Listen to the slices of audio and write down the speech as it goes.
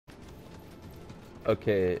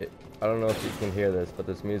Okay, I don't know if you can hear this, but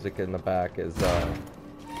this music in the back is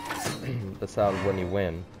the sound when you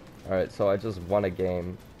win. Alright, so I just won a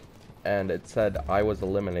game, and it said I was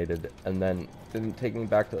eliminated, and then didn't take me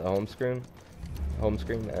back to the home screen,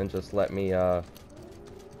 and just let me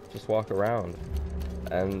just walk around.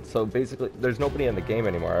 And so basically, there's nobody in the game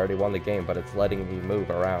anymore. I already won the game, but it's letting me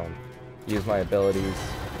move around, use my abilities.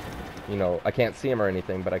 You know, I can't see them or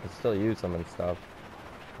anything, but I can still use them and stuff.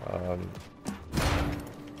 Um,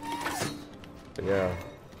 but yeah,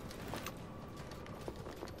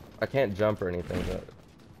 I can't jump or anything, but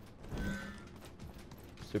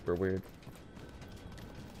super weird.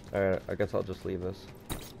 Alright, I guess I'll just leave this.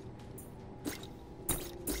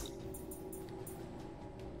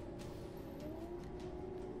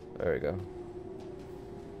 There we go.